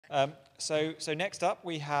So next up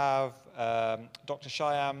we have Dr.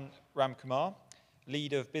 Shyam Ramkumar,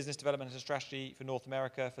 Lead of Business Development and Strategy for North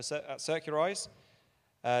America at Circularize.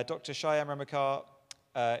 Dr. Shyam Ramkumar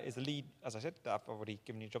is the lead, as I said, I've already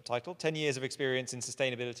given you a job title, 10 years of experience in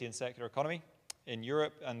sustainability and circular economy in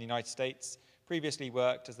Europe and the United States. Previously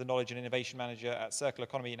worked as the Knowledge and Innovation Manager at Circular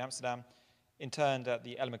Economy in Amsterdam, interned at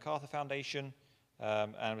the Ellen MacArthur Foundation,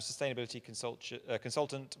 and was sustainability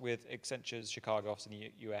consultant with Accenture's Chicago office in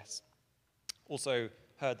the US. Also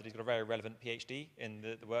heard that he's got a very relevant PhD in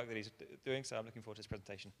the work that he's doing, so I'm looking forward to his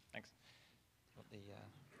presentation. Thanks. Got the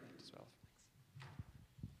as well.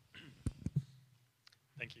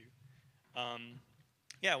 Thank you.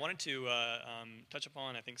 Yeah, I wanted to touch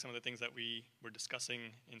upon, I think, some of the things that we were discussing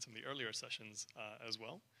in some of the earlier sessions as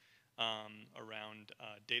well, around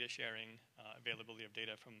data sharing, availability of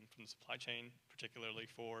data from the supply chain, particularly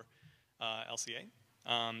for LCA.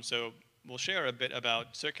 So we'll share a bit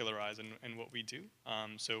about Circularize and what we do.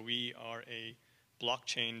 So we are a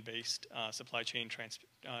blockchain-based supply chain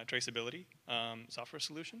traceability software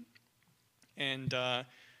solution. And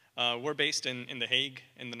we're based in The Hague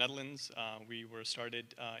in the Netherlands. We were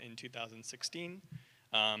started in 2016,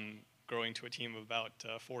 growing to a team of about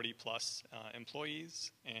 40 plus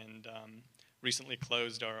employees, and recently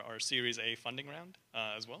closed our Series A funding round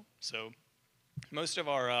as well. So most of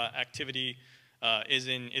our activity is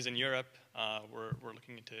in Europe. We're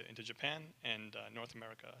looking into Japan and North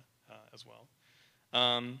America as well.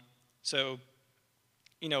 So,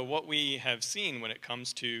 you know, what we have seen when it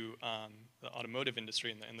comes to the automotive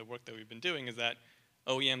industry and the work that we've been doing is that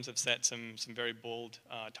OEMs have set some very bold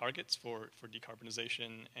targets for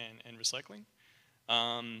decarbonization and recycling.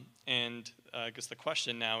 And I guess the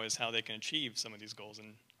question now is how they can achieve some of these goals.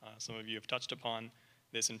 And some of you have touched upon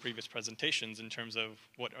this in previous presentations in terms of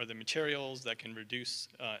what are the materials that can reduce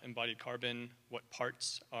embodied carbon, what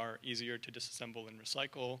parts are easier to disassemble and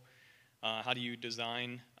recycle, how do you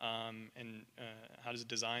design, and how does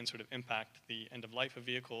design sort of impact the end of life of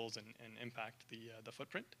vehicles and impact the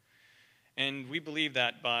footprint? And we believe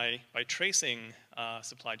that by tracing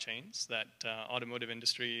supply chains, that the automotive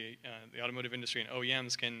industry and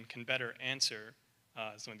OEMs can better answer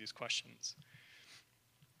some of these questions.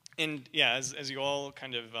 And yeah, as you all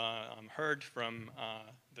kind of heard from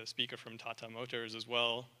the speaker from Tata Motors as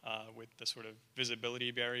well, with the sort of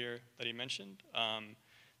visibility barrier that he mentioned,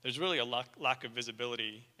 there's really a lack of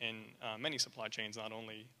visibility in many supply chains, not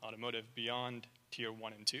only automotive, beyond tier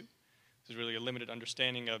 1 and 2. There's really a limited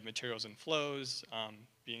understanding of materials and flows.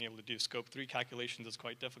 Being able to do scope 3 calculations is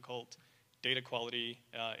quite difficult. Data quality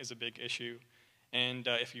is a big issue. And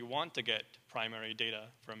if you want to get primary data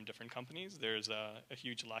from different companies, there's a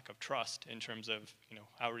huge lack of trust in terms of, you know,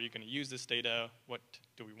 how are you going to use this data? What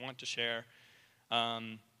do we want to share?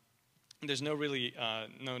 There's no really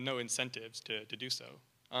no incentives to do so.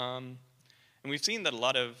 And we've seen that a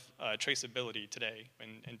lot of traceability today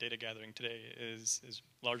and data gathering today is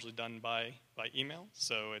largely done by email.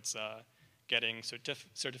 So it's getting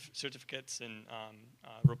certificates and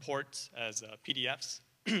reports as PDFs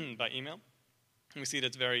by email. And we see that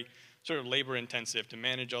it's very sort of labor intensive to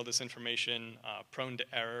manage all this information, prone to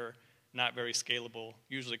error, not very scalable,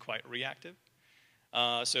 usually quite reactive.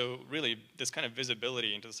 So really, this kind of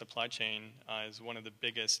visibility into the supply chain is one of the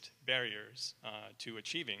biggest barriers to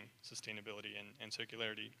achieving sustainability and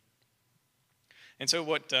circularity. And so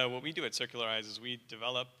what we do at Circularize is we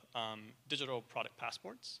develop digital product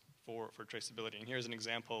passports for traceability. And here's an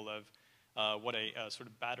example of what a sort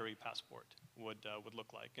of battery passport would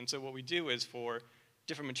look like. And so what we do is for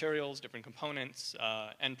different materials, different components,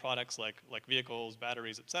 end products like vehicles,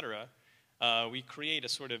 batteries, et cetera, we create a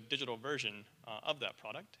sort of digital version of that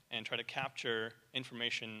product and try to capture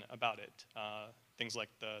information about it. Things like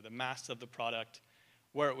the mass of the product,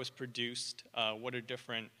 where it was produced, what are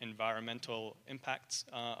different environmental impacts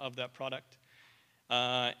of that product,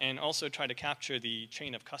 and also try to capture the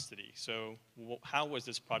chain of custody. So how was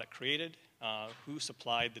this product created, who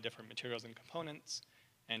supplied the different materials and components,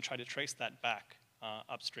 and try to trace that back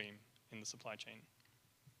upstream in the supply chain.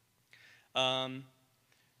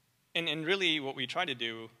 And really what we try to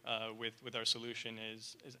do with our solution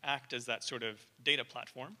is act as that sort of data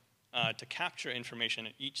platform to capture information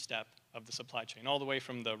at each step of the supply chain, all the way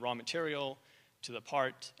from the raw material to the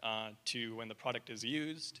part to when the product is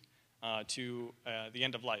used to the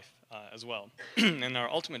end of life as well. And our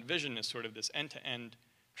ultimate vision is sort of this end-to-end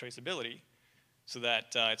traceability so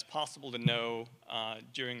that it's possible to know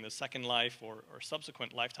during the second life or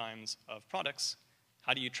subsequent lifetimes of products,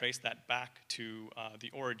 how do you trace that back to the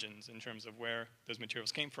origins in terms of where those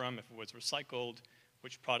materials came from, if it was recycled,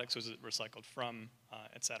 which products was it recycled from,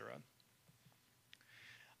 et cetera.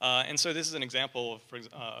 And so this is an example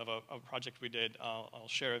of a project we did. I'll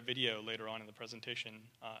share a video later on in the presentation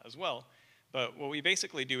as well. But what we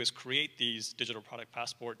basically do is create these digital product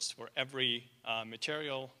passports for every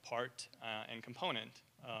material, part, and component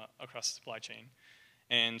across the supply chain.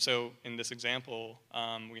 And so in this example,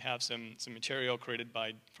 we have some material created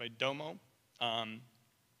by Domo.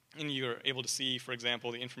 And you're able to see, for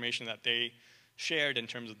example, the information that they shared in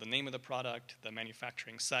terms of the name of the product, the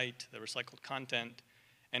manufacturing site, the recycled content,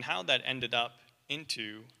 and how that ended up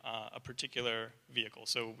into a particular vehicle.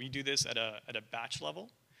 So we do this at a batch level.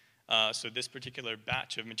 So this particular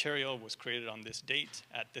batch of material was created on this date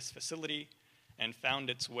at this facility and found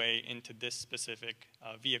its way into this specific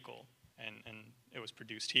vehicle. And it was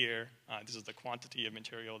produced here. This is the quantity of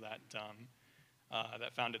material that,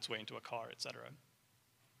 that found its way into a car, et cetera.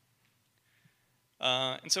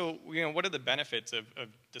 And so, what are the benefits of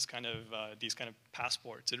this kind of, these kind of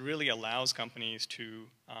passports? It really allows companies to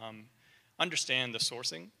understand the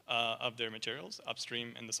sourcing of their materials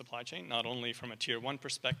upstream in the supply chain, not only from a tier 1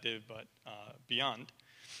 perspective, but beyond,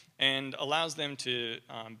 and allows them to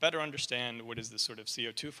better understand what is the sort of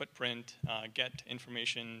CO2 footprint, get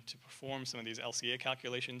information to perform some of these LCA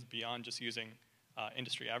calculations beyond just using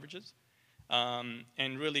industry averages,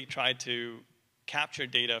 and really try to capture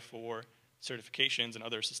data for certifications and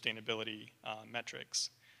other sustainability metrics.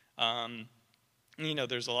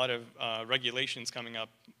 There's a lot of regulations coming up,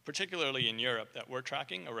 particularly in Europe, that we're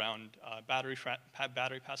tracking around battery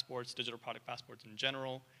passports, digital product passports in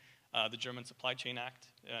general, the German Supply Chain Act,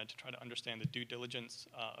 to try to understand the due diligence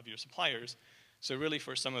of your suppliers. So really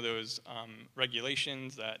for some of those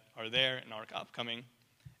regulations that are there and are upcoming,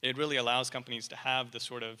 it really allows companies to have the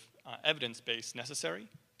sort of evidence base necessary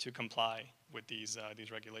to comply with these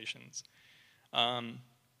regulations.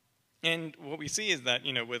 And what we see is that,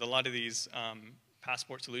 with a lot of these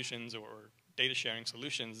passport solutions or data sharing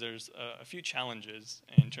solutions, there's a few challenges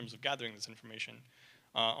in terms of gathering this information.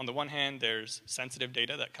 On the one hand, there's sensitive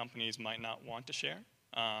data that companies might not want to share.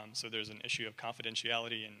 So there's an issue of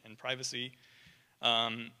confidentiality and privacy.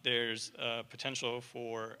 There's potential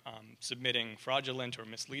for submitting fraudulent or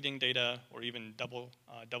misleading data or even double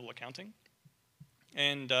accounting.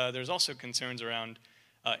 And there's also concerns around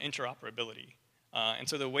interoperability. And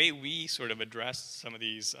so the way we sort of address some of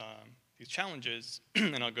these challenges,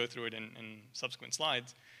 and I'll go through it in subsequent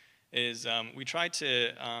slides, is we try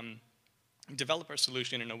to develop our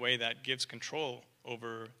solution in a way that gives control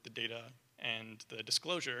over the data and the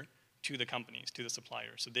disclosure to the companies, to the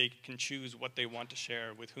suppliers, so they can choose what they want to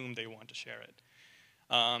share, with whom they want to share it.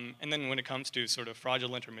 And then when it comes to sort of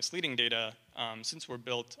fraudulent or misleading data, since we're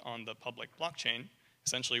built on the public blockchain,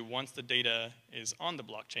 essentially once the data is on the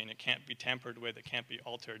blockchain, it can't be tampered with, it can't be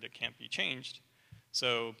altered, it can't be changed.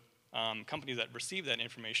 So companies that receive that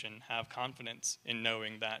information have confidence in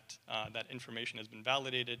knowing that that information has been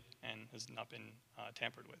validated and has not been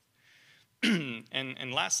tampered with.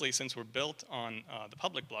 And lastly, since we're built on the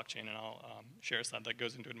public blockchain, and I'll share a slide that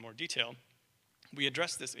goes into it in more detail, we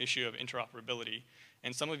address this issue of interoperability.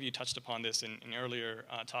 And some of you touched upon this in earlier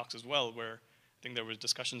talks as well, where I think there was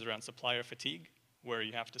discussions around supplier fatigue, where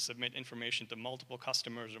you have to submit information to multiple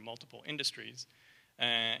customers or multiple industries.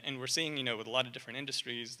 And we're seeing, with a lot of different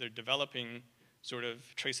industries, they're developing sort of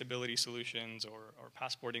traceability solutions or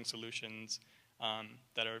passporting solutions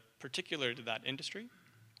that are particular to that industry.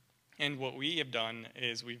 And what we have done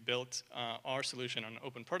is we've built our solution on an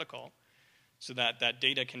open protocol so that that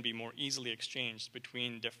data can be more easily exchanged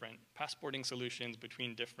between different passporting solutions,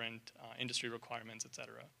 between different industry requirements, et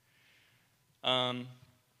cetera.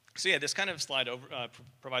 So yeah, this kind of slide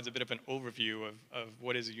provides a bit of an overview of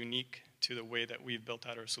what is unique to the way that we've built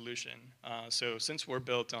out our solution. So since we're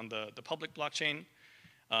built on the public blockchain,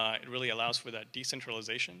 it really allows for that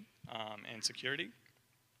decentralization and security.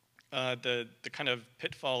 The kind of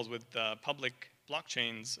pitfalls with public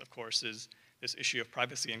blockchains, of course, is this issue of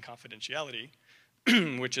privacy and confidentiality,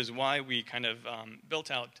 which is why we kind of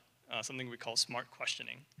built out something we call smart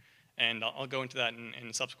questioning. And I'll go into that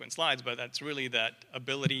in subsequent slides, but that's really that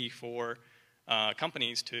ability for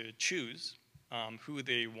companies to choose who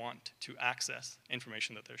they want to access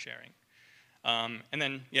information that they're sharing. And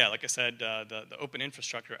then, yeah, like I said, the open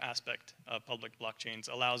infrastructure aspect of public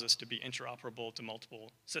blockchains allows us to be interoperable to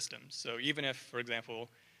multiple systems. So even if, for example,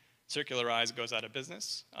 Circularize goes out of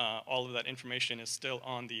business, all of that information is still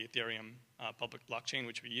on the Ethereum public blockchain,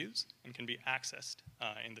 which we use, and can be accessed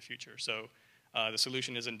in the future. So the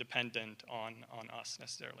solution isn't dependent on us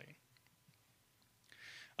necessarily.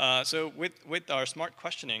 So with our smart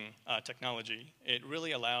questioning technology, it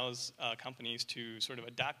really allows companies to sort of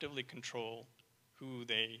adaptively control who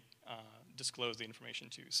they disclose the information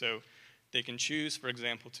to. So They can choose, for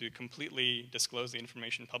example, to completely disclose the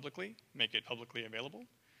information publicly, make it publicly available,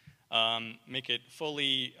 make it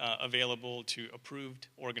fully available to approved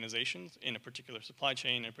organizations in a particular supply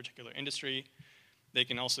chain, in a particular industry. They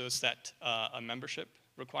can also set a membership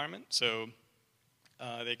requirement. So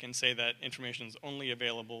they can say that information is only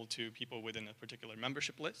available to people within a particular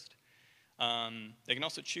membership list. They can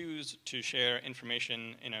also choose to share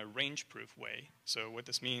information in a range-proof way. So what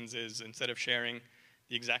this means is instead of sharing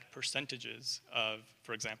the exact percentages of,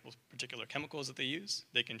 for example, particular chemicals that they use,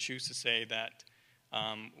 they can choose to say that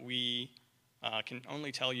we can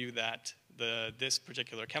only tell you that this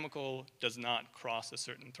particular chemical does not cross a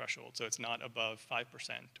certain threshold, so it's not above 5%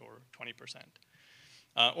 or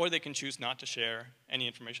 20%. Or they can choose not to share any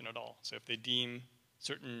information at all. So if they deem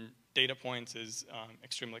certain data points as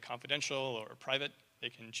extremely confidential or private, they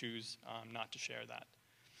can choose not to share that.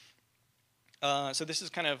 So this is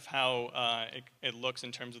kind of how it looks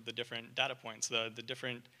in terms of the different data points. The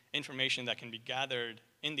different information that can be gathered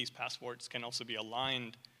in these passports can also be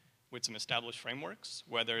aligned with some established frameworks,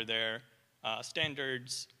 whether they're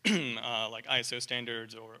standards like ISO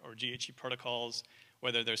standards or GHG protocols,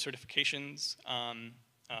 whether they're certifications,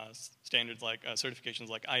 standards like certifications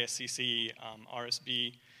like ISCC,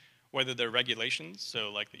 RSB, whether they're regulations,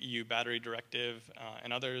 so like the EU Battery Directive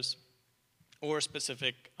and others, or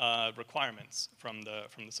specific requirements from the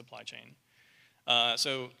supply chain.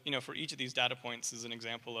 So, for each of these data points is an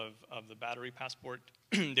example of the battery passport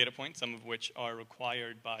data points, some of which are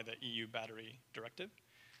required by the EU Battery Directive.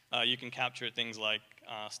 You can capture things like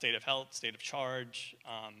state of health, state of charge,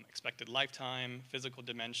 expected lifetime, physical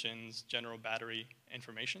dimensions, general battery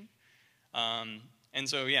information. And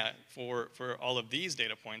so, yeah, for all of these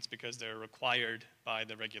data points, because they're required by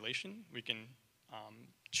the regulation, we can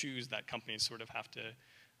choose that companies sort of have to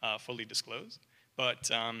fully disclose.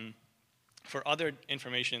 But for other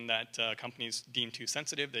information that companies deem too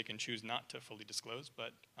sensitive, they can choose not to fully disclose,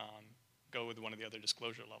 but go with one of the other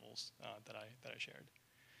disclosure levels that I shared.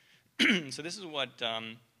 So this is what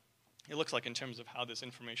it looks like in terms of how this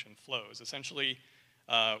information flows. Essentially,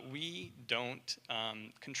 we don't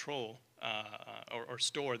control or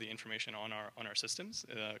store the information on our systems.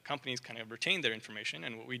 Companies kind of retain their information,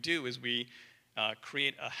 and what we do is we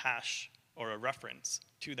create a hash or a reference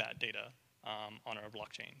to that data on our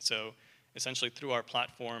blockchain. So essentially through our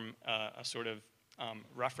platform, a sort of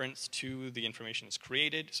reference to the information is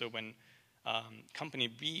created. So when company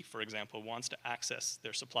B, for example, wants to access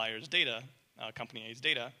their supplier's data, company A's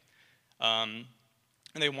data, and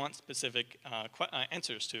they want specific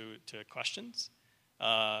answers to questions,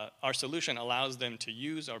 our solution allows them to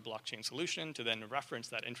use our blockchain solution to then reference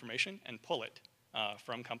that information and pull it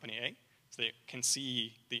from company A, so they can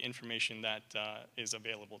see the information that is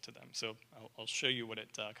available to them. So I'll show you what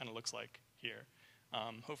it kind of looks like here.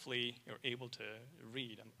 Hopefully you're able to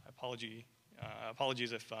read. Apologies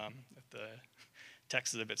if the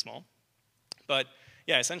text is a bit small. But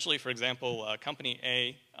yeah, essentially, for example, company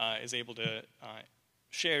A is able to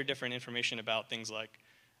share different information about things like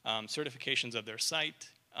certifications of their site,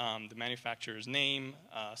 the manufacturer's name,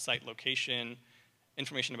 site location,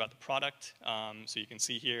 information about the product. So you can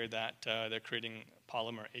see here that they're creating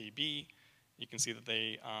polymer AB. You can see that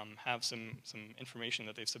they have some information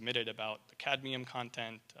that they've submitted about the cadmium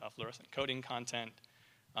content, fluorescent coating content,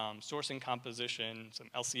 sourcing composition, some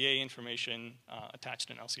LCA information attached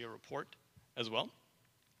to an LCA report as well,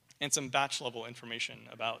 and some batch level information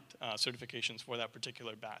about certifications for that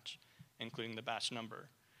particular batch, including the batch number.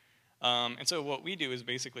 And so what we do is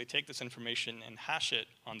basically take this information and hash it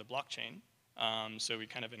on the blockchain. So we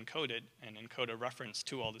kind of encode it and encode a reference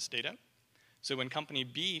to all this data. So when company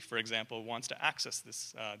B, for example, wants to access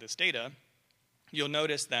this data, you'll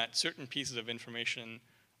notice that certain pieces of information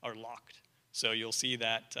are locked. So you'll see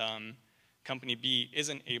that company B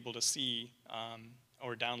isn't able to see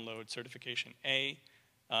or download certification A.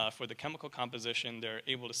 For the chemical composition, they're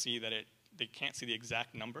able to see that they can't see the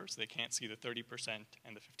exact numbers. They can't see the 30%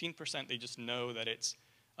 and the 15%. They just know that it's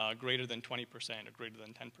greater than 20% or greater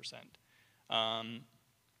than 10%.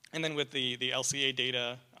 And then with the LCA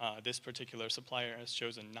data, this particular supplier has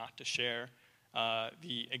chosen not to share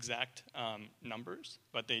the exact numbers,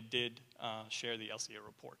 but they did share the LCA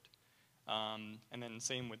report. And then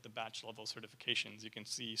same with the batch level certifications. You can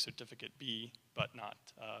see certificate B, but not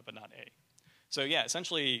A. So yeah,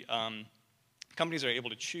 essentially, companies are able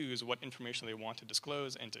to choose what information they want to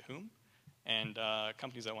disclose and to whom. And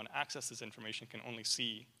companies that want to access this information can only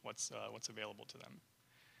see what's available to them.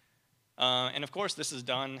 And of course, this is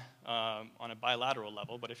done on a bilateral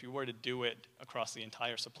level, but if you were to do it across the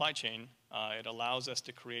entire supply chain, it allows us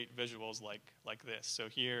to create visuals like this. So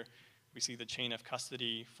here, we see the chain of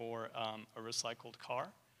custody for a recycled car.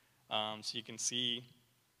 So you can see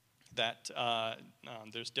that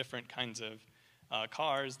there's different kinds of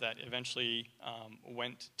cars that eventually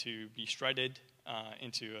went to be shredded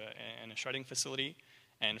into in a shredding facility.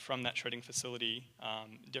 And from that shredding facility,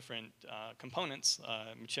 different components,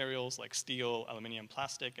 materials like steel, aluminum,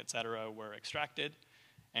 plastic, et cetera, were extracted.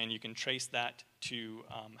 And you can trace that to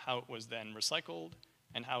how it was then recycled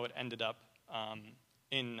and how it ended up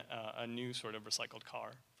in a new sort of recycled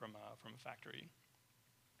car from a factory.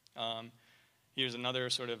 Here's another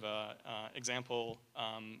sort of example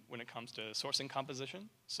when it comes to sourcing composition.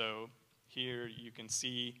 So here you can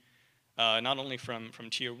see not only from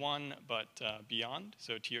tier 1, but beyond,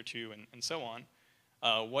 so tier 2 and so on,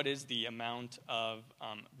 what is the amount of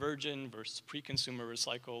virgin versus pre-consumer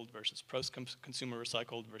recycled versus post-consumer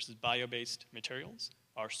recycled versus bio-based materials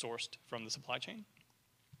are sourced from the supply chain.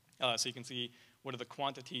 So you can see what are the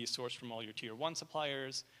quantities sourced from all your tier 1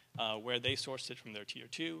 suppliers, where they sourced it from their tier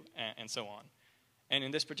 2, and so on. And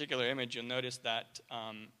in this particular image, you'll notice that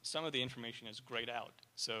some of the information is grayed out.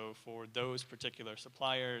 So for those particular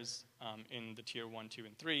suppliers in the tier 1, 2,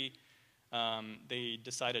 and 3, they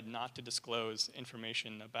decided not to disclose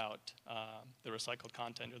information about the recycled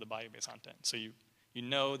content or the bio-based content. So you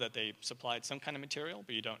know that they supplied some kind of material,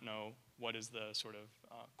 but you don't know what is the sort of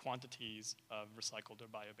quantities of recycled or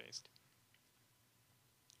bio-based.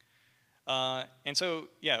 And so,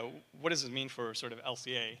 yeah, what does this mean for sort of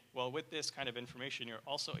LCA? Well, with this kind of information, you're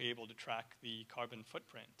also able to track the carbon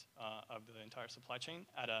footprint of the entire supply chain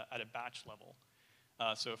at a batch level.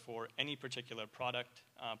 So for any particular product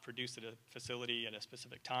produced at a facility at a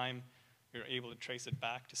specific time, you're able to trace it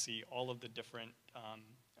back to see all of the different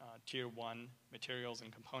tier 1 materials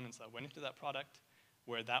and components that went into that product,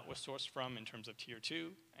 where that was sourced from in terms of tier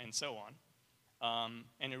 2, and so on.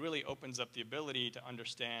 And it really opens up the ability to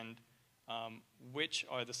understand which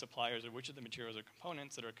are the suppliers or which of the materials or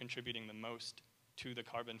components that are contributing the most to the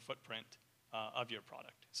carbon footprint of your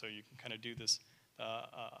product. So you can kind of do this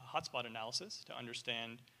hotspot analysis to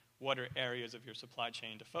understand what are areas of your supply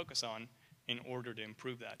chain to focus on in order to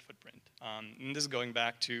improve that footprint. And this is going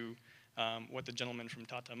back to what the gentleman from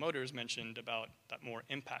Tata Motors mentioned about that more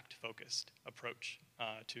impact-focused approach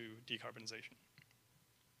to decarbonization.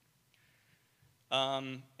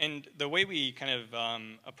 And the way we kind of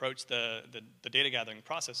approach the data gathering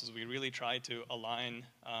process is we really try to align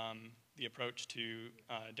the approach to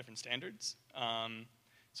different standards.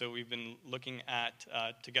 So we've been looking at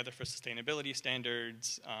Together for Sustainability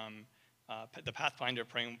standards, the Pathfinder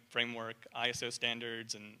framework, ISO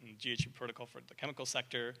standards, and GHG protocol for the chemical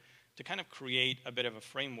sector to kind of create a bit of a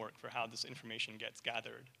framework for how this information gets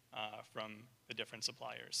gathered from the different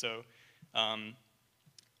suppliers. So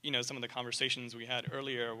you know, some of the conversations we had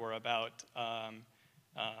earlier were about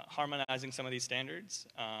harmonizing some of these standards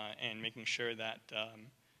and making sure that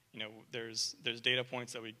you know, there's data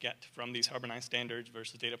points that we get from these harmonized standards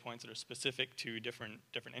versus data points that are specific to different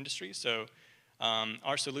industries. So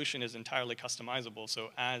our solution is entirely customizable. So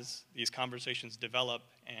as these conversations develop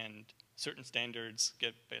and certain standards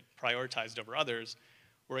get prioritized over others,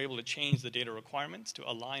 we're able to change the data requirements to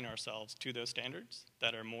align ourselves to those standards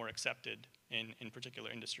that are more accepted in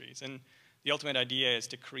particular industries. And the ultimate idea is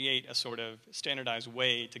to create a sort of standardized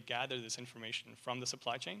way to gather this information from the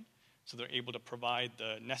supply chain so they're able to provide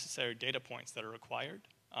the necessary data points that are required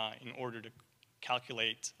in order to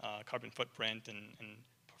calculate carbon footprint and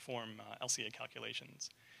perform LCA calculations.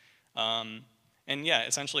 And yeah,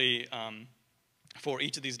 essentially, for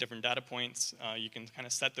each of these different data points, you can kind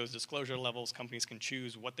of set those disclosure levels. Companies can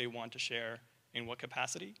choose what they want to share in what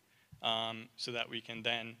capacity so that we can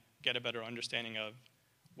then get a better understanding of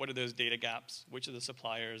what are those data gaps, which are the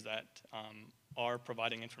suppliers that are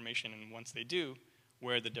providing information, and once they do,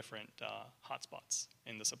 where are the different hotspots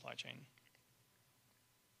in the supply chain.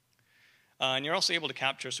 And you're also able to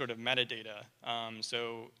capture sort of metadata.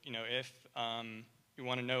 So, you know, if you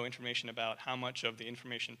want to know information about how much of the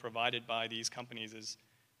information provided by these companies is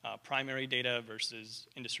primary data versus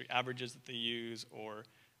industry averages that they use, or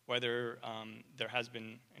whether there has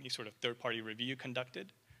been any sort of third-party review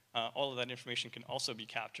conducted, all of that information can also be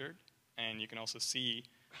captured, and you can also see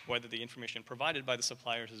whether the information provided by the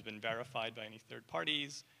suppliers has been verified by any third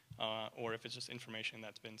parties, or if it's just information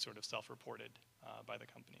that's been sort of self-reported by the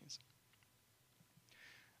companies.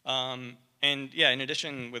 And yeah, in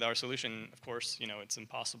addition with our solution, of course, you know, it's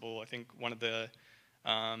impossible. I think one of the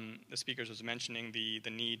speakers was mentioning the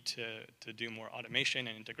need to do more automation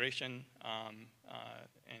and integration.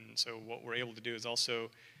 And so what we're able to do is also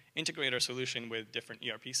integrate our solution with different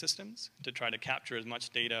ERP systems to try to capture as much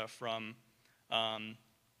data from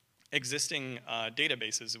existing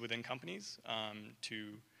databases within companies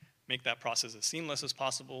to make that process as seamless as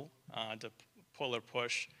possible, to pull or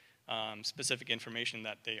push specific information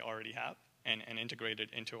that they already have and integrate it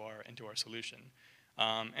into our solution.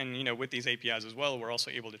 And with these APIs as well, we're also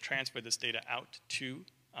able to transfer this data out to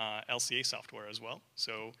LCA software as well.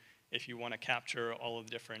 So if you want to capture all of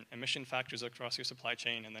the different emission factors across your supply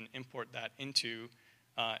chain and then import that into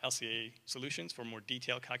LCA solutions for more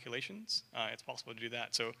detailed calculations, it's possible to do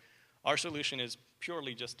that. So our solution is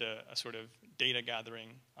purely just a sort of data gathering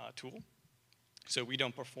tool. So we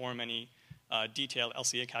don't perform any detailed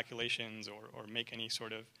LCA calculations or make any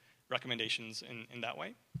sort of recommendations in that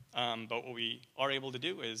way. But what we are able to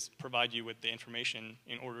do is provide you with the information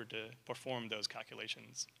in order to perform those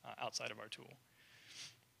calculations outside of our tool.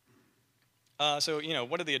 So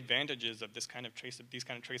what are the advantages of these kind of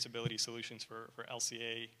traceability solutions for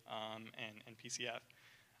LCA and PCF?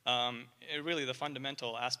 Really, the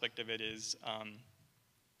fundamental aspect of it is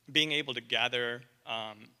being able to gather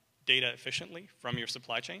data efficiently from your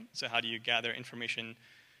supply chain. So how do you gather information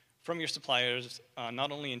from your suppliers,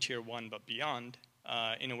 not only in tier 1 but beyond,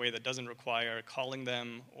 in a way that doesn't require calling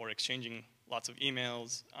them or exchanging lots of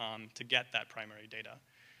emails to get that primary data.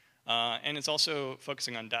 And it's also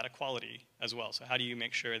focusing on data quality as well. So how do you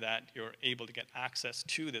make sure that you're able to get access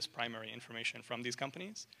to this primary information from these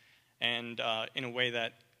companies, and in a way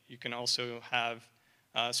that you can also have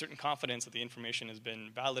certain confidence that the information has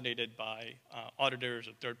been validated by auditors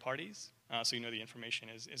or third parties, so you know the information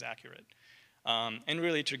is accurate. And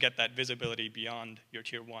really to get that visibility beyond your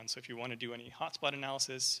tier 1. So if you want to do any hotspot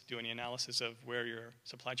analysis, do any analysis of where your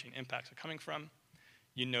supply chain impacts are coming from,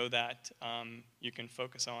 you know that you can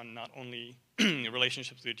focus on not only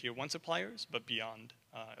relationships with your tier 1 suppliers, but beyond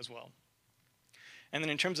as well. And then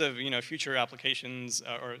in terms of future applications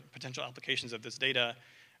or potential applications of this data,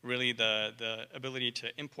 really the ability to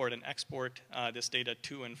import and export this data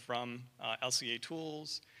to and from LCA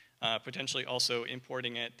tools, potentially also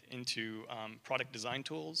importing it into product design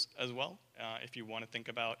tools as well, if you want to think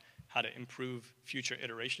about how to improve future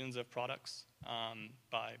iterations of products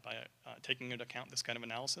by taking into account this kind of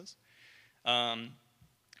analysis.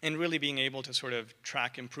 And really being able to sort of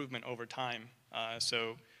track improvement over time.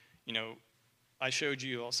 So, I showed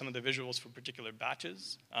you some of the visuals for particular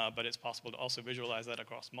batches, but it's possible to also visualize that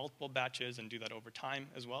across multiple batches and do that over time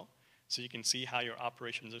as well. So you can see how your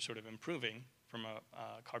operations are sort of improving from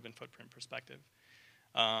a carbon footprint perspective.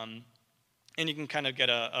 And you can kind of get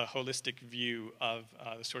a holistic view of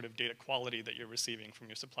the sort of data quality that you're receiving from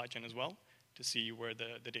your supply chain as well, to see where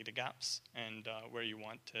the data gaps and where you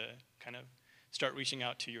want to kind of start reaching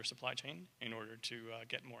out to your supply chain in order to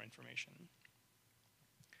get more information.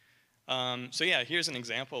 So yeah, here's an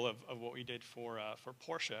example of what we did for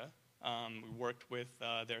Porsche. We worked with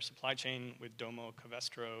their supply chain with Domo,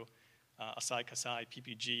 Covestro, Asahi Kasei,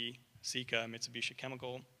 PPG, Sika, Mitsubishi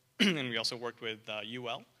Chemical, and we also worked with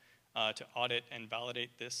UL to audit and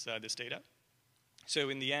validate this data. So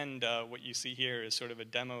in the end, what you see here is sort of a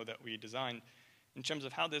demo that we designed in terms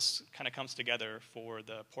of how this kind of comes together for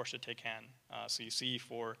the Porsche Taycan. So you see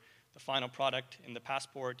for the final product in the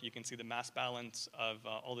passport, you can see the mass balance of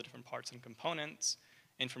all the different parts and components,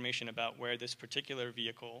 information about where this particular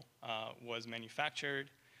vehicle was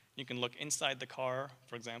manufactured. You can look inside the car,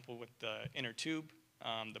 for example, with the inner tube,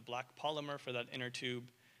 the black polymer for that inner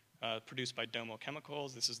tube produced by Domo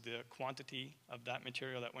Chemicals. This is the quantity of that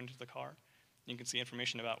material that went into the car. You can see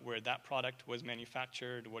information about where that product was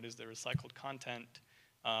manufactured, what is the recycled content,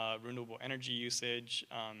 renewable energy usage,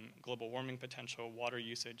 global warming potential, water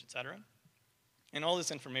usage, et cetera. And all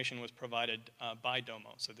this information was provided by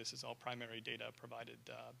Domo, so this is all primary data provided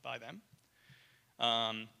by them.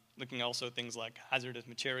 Looking also at things like hazardous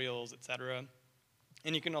materials, et cetera.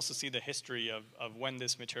 And you can also see the history of when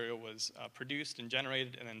this material was produced and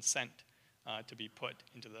generated and then sent to be put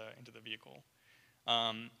into the vehicle.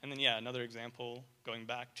 And then, yeah, another example, going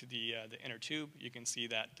back to the inner tube, you can see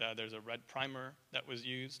that there's a red primer that was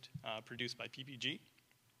used, produced by PPG.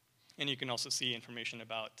 And you can also see information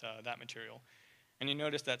about that material. And you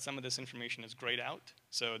notice that some of this information is grayed out.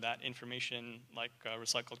 So that information, like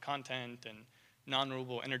recycled content and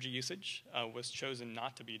non-renewable energy usage, was chosen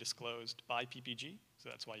not to be disclosed by PPG. So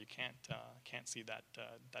that's why you can't see that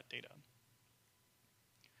data.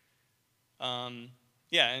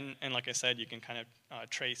 Yeah, and like I said, you can kind of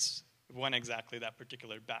trace when exactly that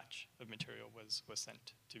particular batch of material was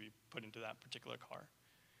sent to be put into that particular car.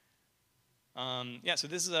 Yeah, so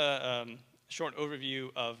this is a short overview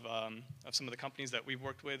of some of the companies that we've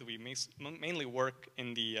worked with. We mainly work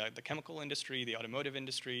in the chemical industry, the automotive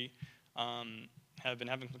industry, have been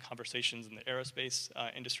having conversations in the aerospace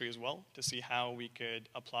industry as well to see how we could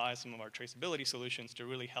apply some of our traceability solutions to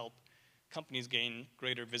really help companies gain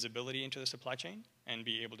greater visibility into the supply chain and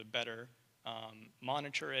be able to better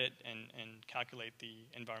monitor it and calculate the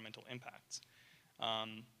environmental impacts.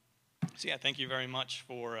 So yeah, thank you very much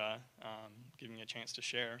for giving me a chance to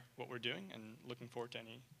share what we're doing, and looking forward to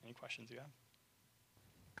any questions you have.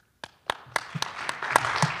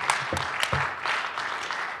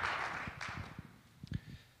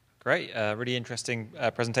 Great, really interesting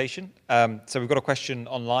presentation. So we've got a question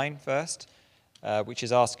online first, which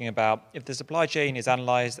is asking about if the supply chain is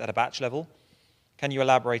analyzed at a batch level, can you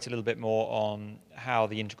elaborate a little bit more on how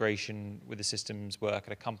the integration with the systems work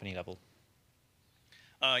at a company level?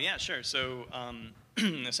 Yeah, sure. So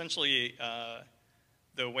essentially,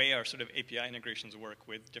 the way our sort of API integrations work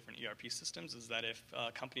with different ERP systems is that if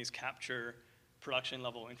companies capture production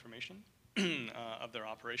level information of their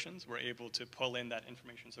operations, we're able to pull in that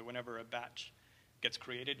information. So whenever a batch gets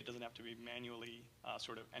created, it doesn't have to be manually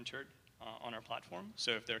sort of entered on our platform.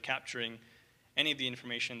 So if they're capturing any of the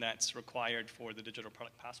information that's required for the digital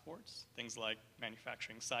product passports, things like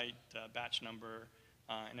manufacturing site, batch number,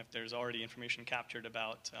 and if there's already information captured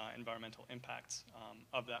about environmental impacts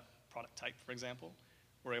of that product type, for example,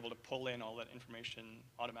 we're able to pull in all that information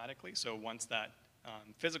automatically. So once that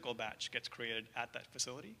physical batch gets created at that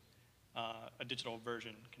facility, a digital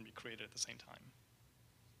version can be created at the same time.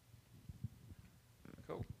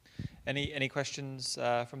 Cool. Any questions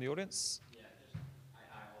from the audience? Yeah,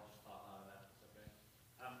 I'll just pop out of that. It's okay.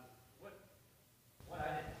 What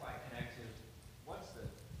I didn't quite connect to, what's the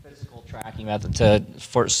physical tracking method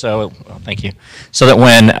thank you. So that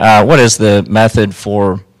when, what is the method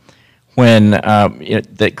for when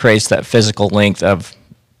that creates that physical length of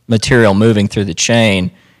material moving through the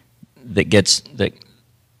chain that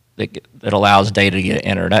allows data to get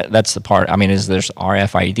entered? That's the part. I mean, is there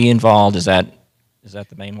RFID involved? Is that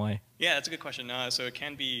the main way? Yeah, that's a good question. So it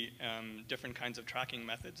can be different kinds of tracking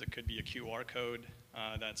methods. It could be a QR code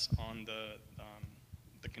that's on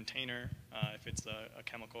the container. If it's a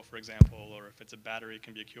chemical, for example, or if it's a battery, it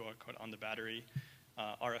can be a QR code on the battery.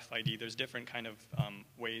 RFID, there's different kind of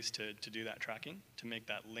ways to do that tracking, to make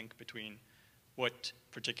that link between what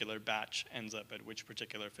particular batch ends up at which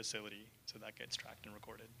particular facility, so that gets tracked and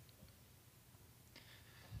recorded.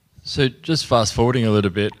 So just fast forwarding a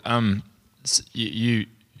little bit,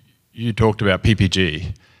 you talked about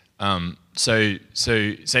PPG. So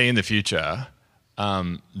say in the future,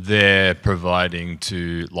 they're providing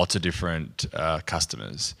to lots of different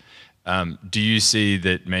customers. Do you see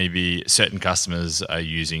that maybe certain customers are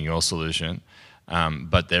using your solution,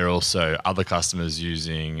 but there are also other customers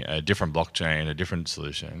using a different blockchain, a different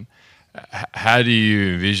solution? How do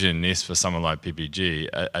you envision this for someone like PPG?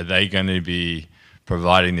 Are they going to be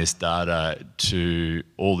providing this data to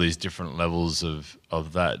all these different levels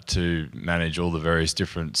of that to manage all the various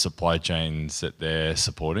different supply chains that they're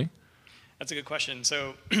supporting? That's a good question.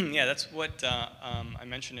 So yeah, that's what I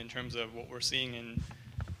mentioned in terms of what we're seeing in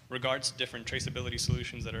regards to different traceability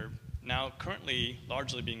solutions that are now currently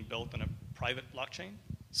largely being built on a private blockchain.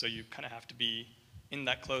 So you kind of have to be in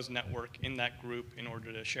that closed network, in that group, in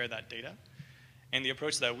order to share that data. And the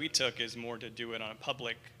approach that we took is more to do it on a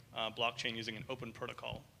public blockchain using an open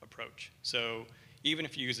protocol approach. So even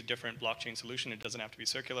if you use a different blockchain solution, it doesn't have to be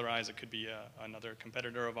circularized. It could be another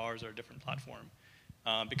competitor of ours or a different platform.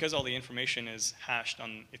 Because all the information is hashed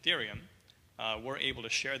on Ethereum, we're able to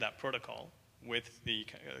share that protocol with the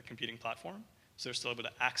competing platform. So they're still able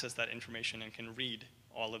to access that information and can read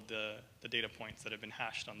all of the data points that have been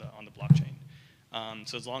hashed on the blockchain.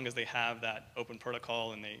 So as long as they have that open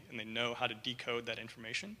protocol and they know how to decode that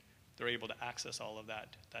information, they're able to access all of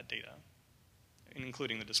that data,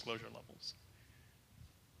 including the disclosure levels.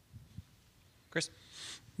 Chris?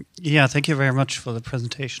 Yeah, thank you very much for the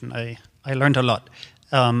presentation. I learned a lot.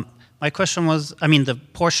 My question was, I mean, the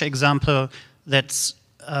Porsche example, that's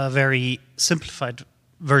a very simplified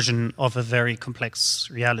version of a very complex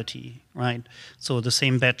reality, right? So the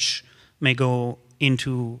same batch may go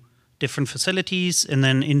into different facilities and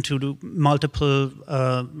then into multiple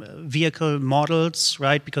vehicle models,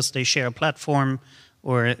 right? Because they share a platform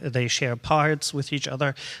or they share parts with each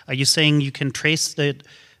other. Are you saying you can trace that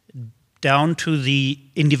down to the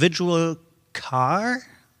individual car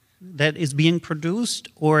that is being produced,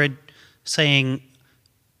 or saying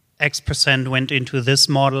X% went into this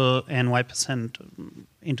model and Y%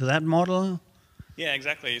 into that model? Yeah,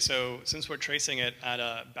 exactly. So since we're tracing it at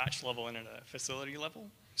a batch level and at a facility level,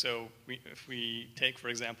 so if we take, for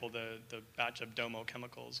example, the batch of Domo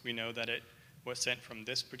chemicals, we know that it was sent from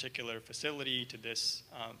this particular facility to this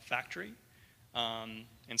factory.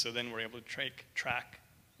 And so then we're able to track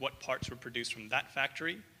what parts were produced from that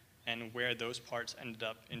factory and where those parts ended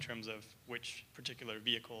up in terms of which particular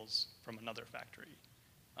vehicles from another factory.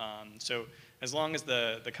 So as long as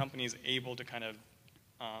the company is able to kind of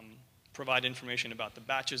provide information about the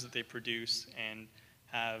batches that they produce and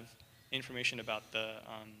have information about the,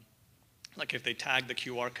 like if they tag the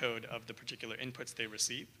QR code of the particular inputs they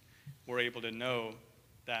receive, we're able to know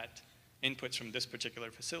that inputs from this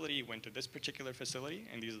particular facility went to this particular facility,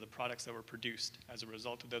 and these are the products that were produced as a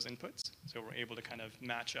result of those inputs. So we're able to kind of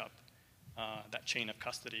match up that chain of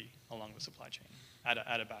custody along the supply chain at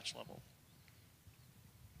a batch level.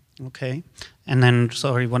 Okay. And then,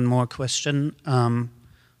 sorry, one more question.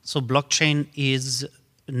 So blockchain is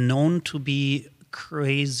known to be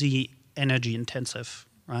crazy energy intensive,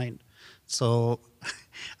 right? So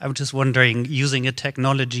I'm just wondering, using a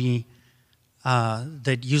technology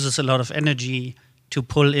that uses a lot of energy to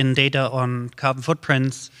pull in data on carbon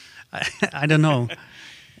footprints, I don't know.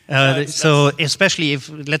 So especially if,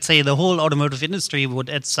 let's say, the whole automotive industry would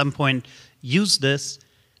at some point use this,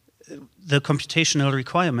 the computational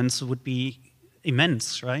requirements would be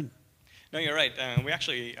immense, right? No, you're right. We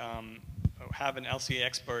actually have an LCA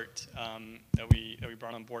expert that we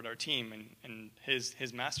brought on board our team, and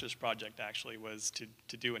his master's project actually was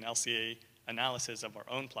to do an LCA analysis of our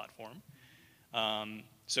own platform.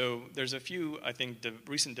 So there's a few, I think,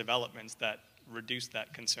 recent developments that reduce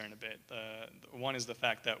that concern a bit. One is the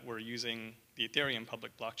fact that we're using the Ethereum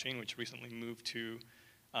public blockchain, which recently moved to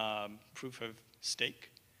proof of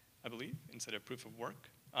stake, I believe, instead of proof of work.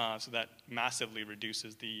 So that massively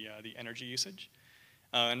reduces the energy usage.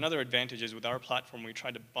 Another advantage is with our platform, we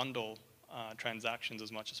try to bundle transactions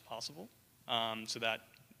as much as possible, so that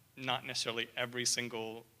not necessarily every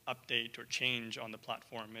single update or change on the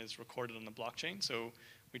platform is recorded on the blockchain. So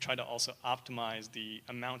we try to also optimize the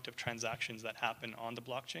amount of transactions that happen on the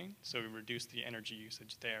blockchain, so we reduce the energy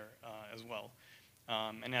usage there as well.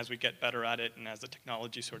 And as we get better at it, and as the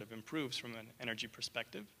technology sort of improves from an energy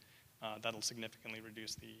perspective, that'll significantly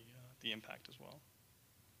reduce the impact as well.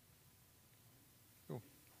 Cool.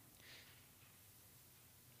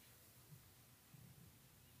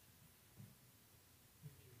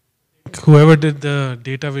 Whoever did the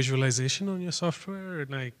data visualization on your software,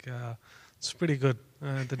 like, it's pretty good.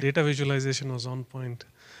 The data visualization was on point.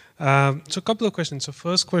 So a couple of questions. So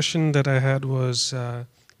first question that I had was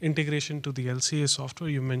integration to the LCA software.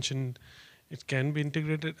 You mentioned it can be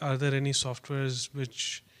integrated. Are there any softwares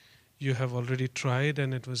which you have already tried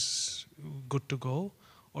and it was good to go,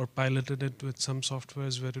 or piloted it with some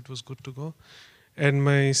softwares where it was good to go? And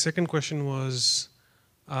my second question was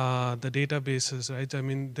the databases, right? I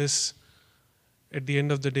mean, this, at the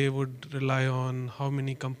end of the day, would rely on how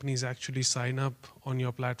many companies actually sign up on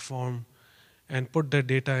your platform and put their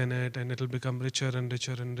data in it, and it'll become richer and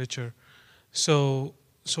richer and richer. So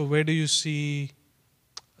where do you see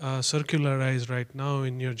Circularize right now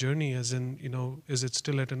in your journey? As in, you know, is it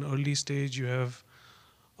still at an early stage? You have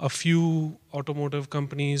a few automotive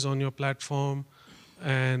companies on your platform,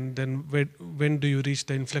 and then when do you reach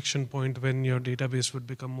the inflection point when your database would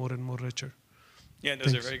become more and more richer? Yeah,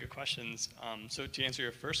 those are very good questions. So to answer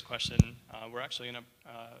your first question, we're actually in an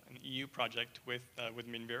EU project with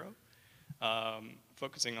Minviro,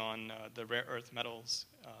 focusing on the rare earth metals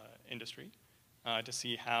industry to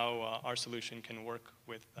see how our solution can work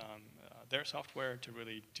with their software to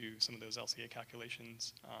really do some of those LCA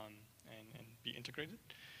calculations and be integrated.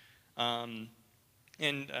 And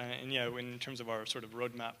yeah, in terms of our sort of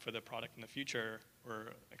roadmap for the product in the future, we're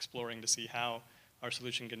exploring to see how our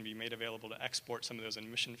solution can be made available to export some of those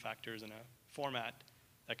emission factors in a format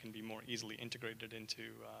that can be more easily integrated into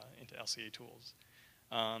LCA tools.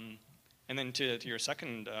 And then to your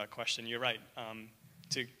second question, you're right.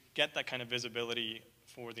 To get that kind of visibility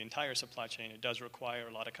for the entire supply chain, it does require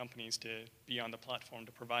a lot of companies to be on the platform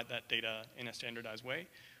to provide that data in a standardized way,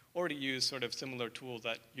 or to use sort of similar tools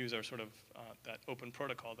that use our sort of that open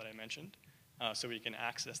protocol that I mentioned, so we can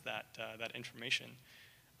access that information.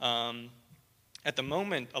 At the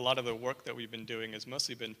moment, a lot of the work that we've been doing has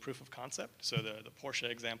mostly been proof of concept. So the Porsche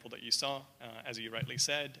example that you saw, as you rightly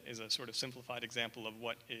said, is a sort of simplified example of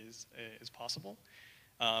what is possible.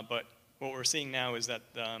 But what we're seeing now is that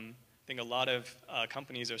I think a lot of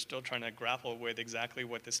companies are still trying to grapple with exactly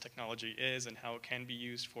what this technology is and how it can be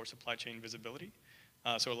used for supply chain visibility.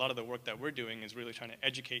 So a lot of the work that we're doing is really trying to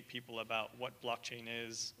educate people about what blockchain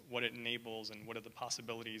is, what it enables, and what are the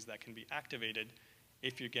possibilities that can be activated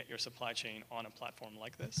if you get your supply chain on a platform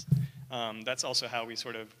like this. That's also how we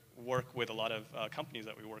sort of work with a lot of companies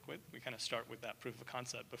that we work with. We kind of start with that proof of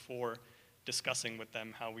concept before discussing with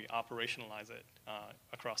them how we operationalize it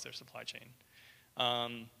across their supply chain.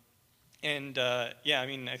 Yeah, I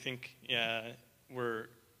mean, I think we're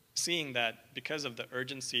seeing that because of the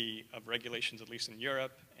urgency of regulations, at least in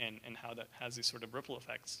Europe, and how that has these sort of ripple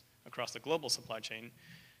effects across the global supply chain,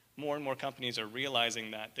 more and more companies are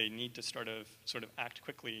realizing that they need to sort of act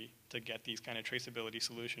quickly to get these kind of traceability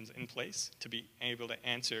solutions in place to be able to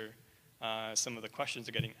answer some of the questions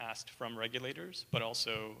that are getting asked from regulators, but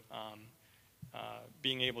also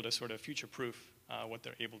being able to sort of future-proof what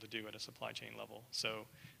they're able to do at a supply chain level. So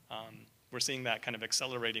we're seeing that kind of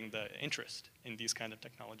accelerating the interest in these kind of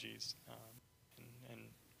technologies, and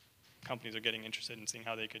companies are getting interested in seeing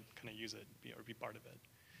how they could kind of use it or be part of it.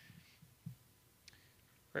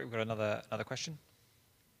 Great, we've got another question.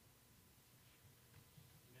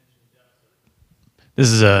 This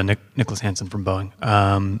is Nicholas Hansen from Boeing.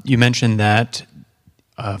 You mentioned that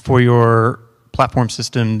for your platform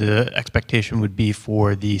system, the expectation would be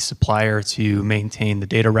for the supplier to maintain the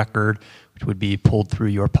data record, which would be pulled through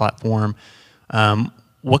your platform.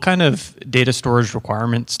 What kind of data storage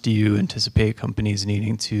requirements do you anticipate companies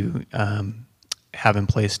needing to have in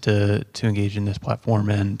place to engage in this platform?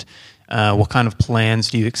 And what kind of plans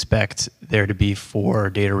do you expect there to be for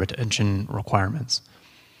data retention requirements,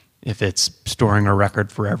 if it's storing a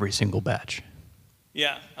record for every single batch?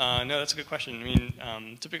 Yeah, no, that's a good question. I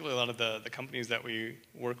mean, typically a lot of the companies that we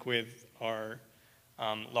work with are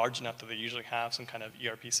large enough that they usually have some kind of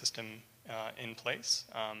ERP system in place.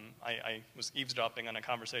 I was eavesdropping on a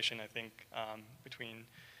conversation, I think, between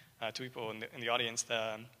two people in the audience.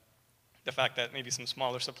 The fact that maybe some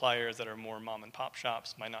smaller suppliers that are more mom and pop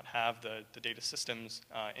shops might not have the data systems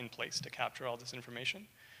in place to capture all this information.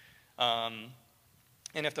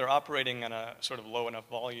 And if they're operating on a sort of low enough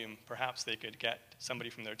volume, perhaps they could get somebody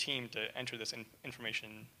from their team to enter this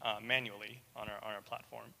information manually on our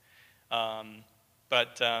platform.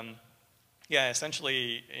 Yeah,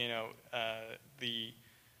 essentially, you know, the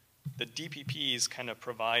DPPs kind of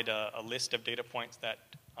provide a list of data points that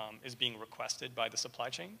is being requested by the supply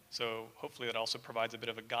chain. So hopefully that also provides a bit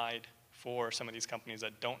of a guide for some of these companies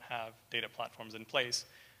that don't have data platforms in place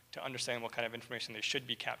to understand what kind of information they should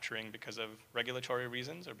be capturing because of regulatory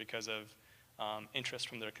reasons or because of interest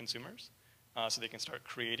from their consumers. So they can start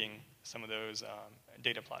creating some of those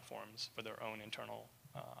data platforms for their own internal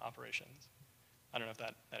operations. I don't know if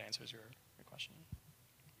that answers your question.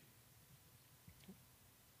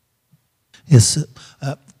 Yes,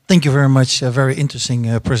 thank you very much. A very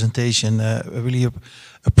interesting presentation. I really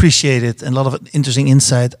appreciate it and a lot of interesting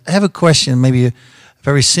insight. I have a question, maybe a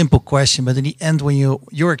very simple question, but in the end, when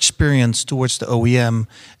your experience towards the OEM,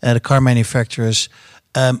 the car manufacturers,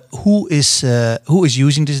 who is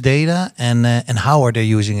using this data and how are they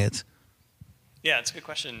using it? Yeah, it's a good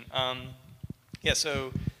question. Yeah,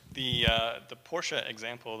 so the Porsche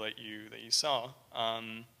example that you saw,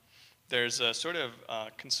 there's a sort of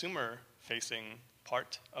consumer-facing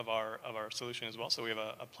part of our solution as well. So we have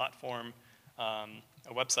a platform,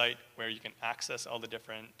 a website where you can access all the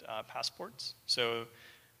different passports. So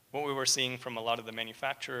what we were seeing from a lot of the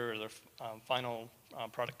manufacturers or final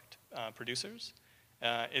product producers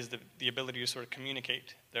is the ability to sort of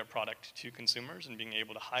communicate their product to consumers and being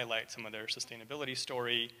able to highlight some of their sustainability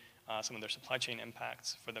story, some of their supply chain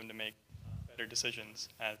impacts for them to make better decisions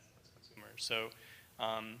as consumers. So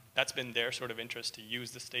that's been their sort of interest to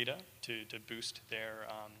use this data to boost their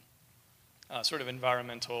sort of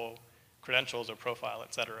environmental credentials or profile,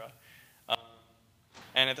 et cetera.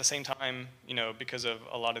 And at the same time, you know, because of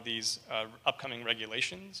a lot of these upcoming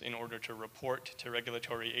regulations, in order to report to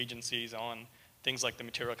regulatory agencies on things like the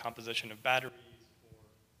material composition of batteries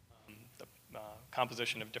or the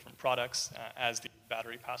composition of different products as the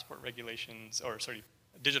battery passport regulations, or sorry,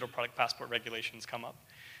 digital product passport regulations come up.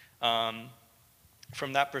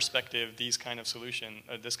 From that perspective, this kind of solution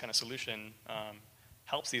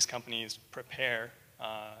helps these companies prepare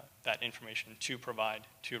that information to provide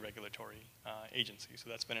to regulatory agencies. So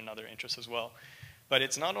that's been another interest as well. But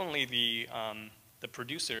it's not only the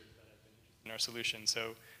producer that have been interested in our solution.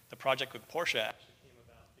 So the project with Porsche actually came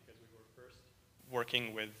about because we were first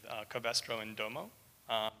working with Covestro and Domo,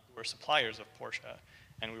 who are suppliers of Porsche.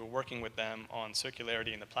 And we were working with them on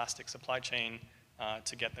circularity in the plastic supply chain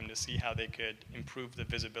to get them to see how they could improve the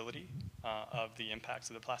visibility of the impacts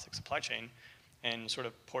of the plastic supply chain. And sort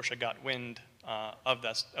of Porsche got wind of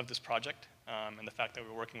this project and the fact that we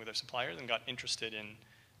were working with their suppliers and got interested in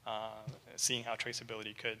seeing how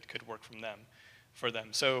traceability could work for them.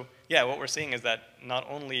 So yeah, what we're seeing is that not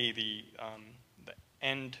only the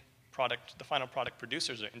end product, the final product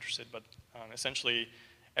producers are interested, but essentially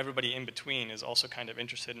everybody in between is also kind of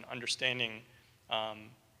interested in understanding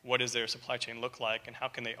what does their supply chain look like, and how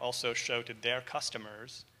can they also show to their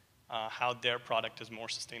customers how their product is more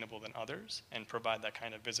sustainable than others, and provide that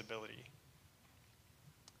kind of visibility.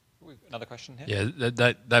 Another question here? Yeah,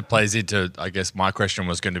 that plays into, I guess my question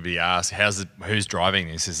was going to be asked, who's driving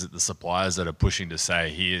this? Is it the suppliers that are pushing to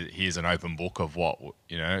say, here's an open book of what,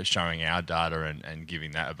 showing our data and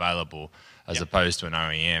giving that available, as opposed to an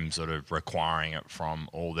OEM sort of requiring it from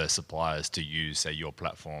all their suppliers to use, say, your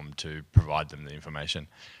platform to provide them the information?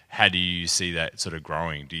 How do you see that sort of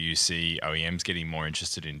growing? Do you see OEMs getting more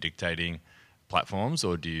interested in dictating platforms,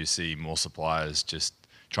 or do you see more suppliers just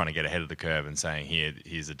trying to get ahead of the curve and saying,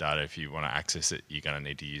 here's the data, if you want to access it, you're going to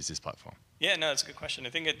need to use this platform? Yeah, no, that's a good question. I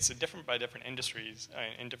think it's different by different industries,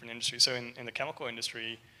 So in the chemical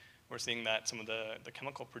industry, we're seeing that some of the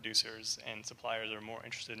chemical producers and suppliers are more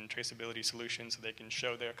interested in traceability solutions, so they can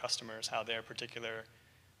show their customers how their particular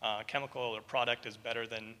chemical or product is better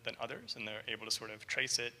than others, and they're able to sort of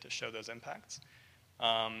trace it to show those impacts.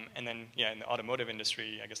 And then, in the automotive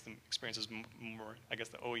industry, I guess the experience is more,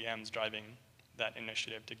 the OEMs driving that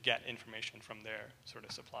initiative to get information from their sort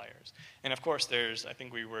of suppliers. And of course, I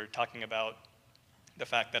think we were talking about the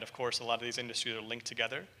fact that, of course, a lot of these industries are linked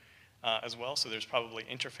together as well, so there's probably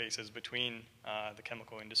interfaces between the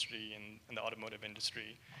chemical industry and the automotive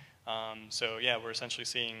industry. So yeah, we're essentially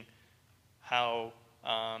seeing how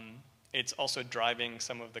it's also driving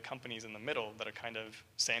some of the companies in the middle that are kind of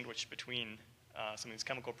sandwiched between some of these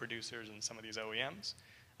chemical producers and some of these OEMs.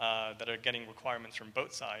 That are getting requirements from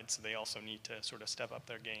both sides, so they also need to sort of step up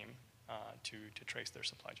their game to trace their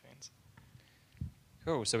supply chains.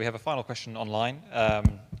 Cool, so we have a final question online.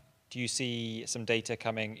 Do you see some data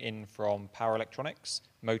coming in from power electronics,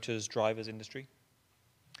 motors, drivers industry?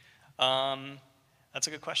 That's a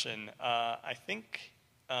good question. I think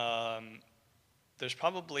there's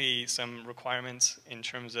probably some requirements in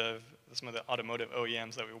terms of some of the automotive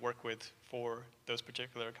OEMs that we work with for those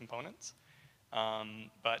particular components.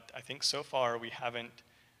 But I think so far we haven't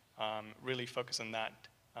really focused on that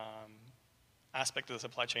aspect of the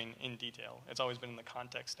supply chain in detail. It's always been in the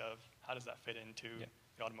context of how does that fit into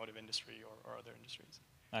the automotive industry or other industries.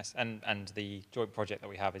 Nice, and the joint project that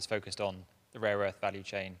we have is focused on the rare earth value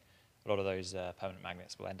chain. A lot of those permanent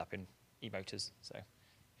magnets will end up in e-motors. So,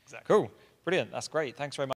 exactly. Cool, brilliant, that's great. Thanks very much.